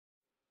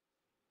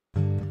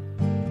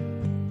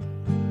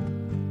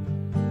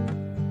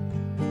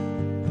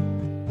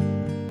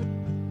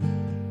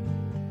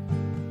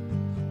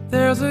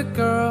There's a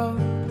girl,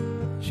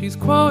 she's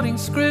quoting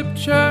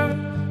scripture,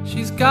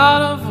 she's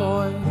got a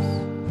voice,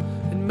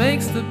 it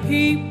makes the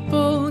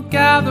people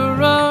gather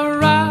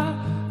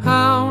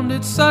around.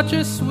 It's such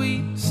a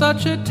sweet,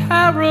 such a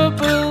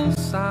terrible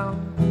sound.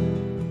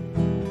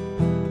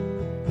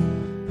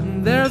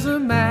 And there's a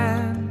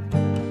man,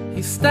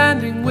 he's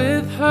standing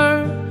with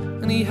her,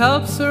 and he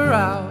helps her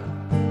out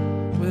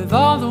with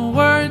all the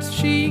words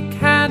she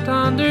can't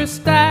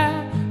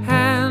understand.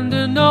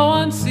 And no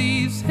one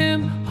sees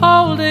him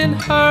holding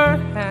her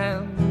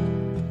hand.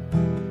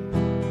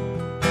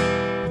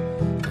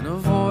 And a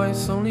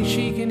voice only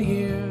she can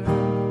hear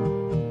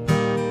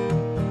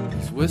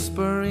is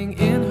whispering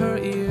in her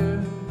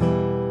ear,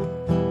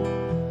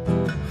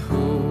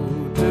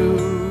 who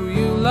do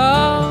you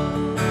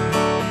love?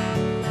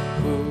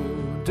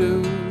 Who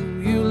do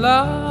you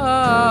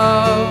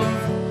love?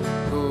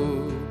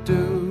 Who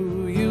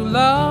do you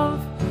love?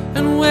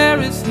 And where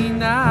is he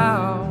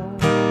now?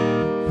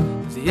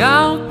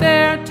 Out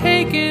there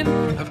taking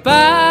a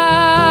bow.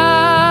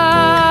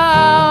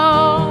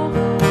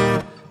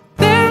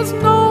 There's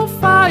no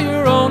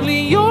fire,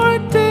 only your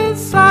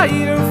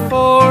desire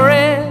for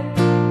it.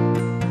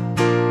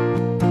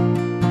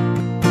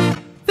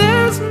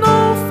 There's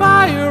no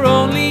fire,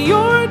 only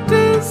your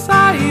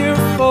desire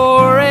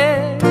for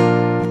it.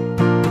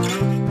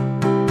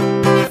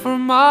 For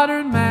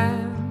modern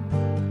man,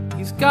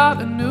 he's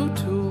got a new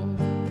tool,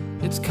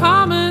 it's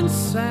common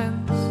sense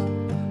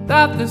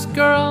that this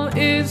girl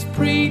is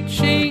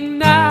preaching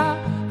now,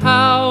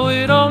 how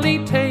it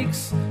only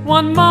takes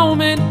one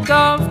moment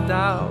of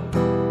doubt.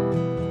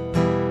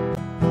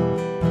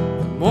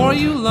 The more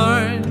you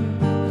learn,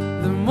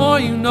 the more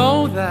you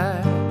know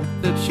that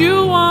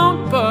you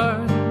won't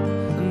burn.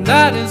 And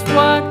that is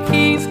what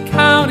he's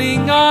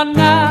counting on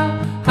now,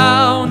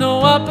 how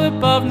no up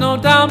above, no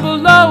down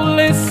below.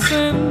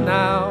 Listen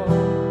now.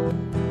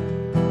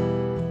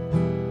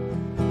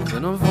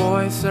 Then a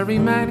voice every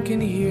man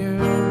can hear,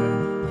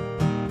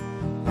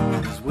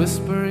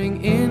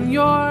 whispering in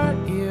your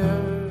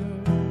ear,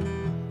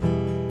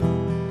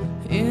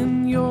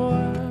 in your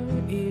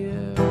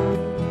ear.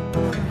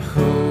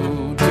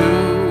 Who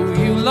do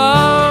you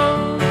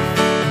love?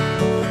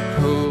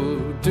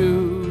 Who do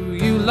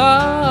you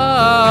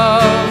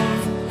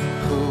love?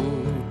 Who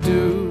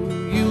do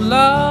you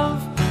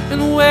love?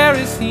 And where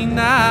is he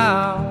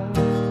now?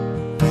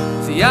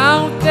 Is he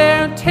out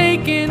there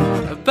taking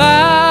a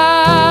bow?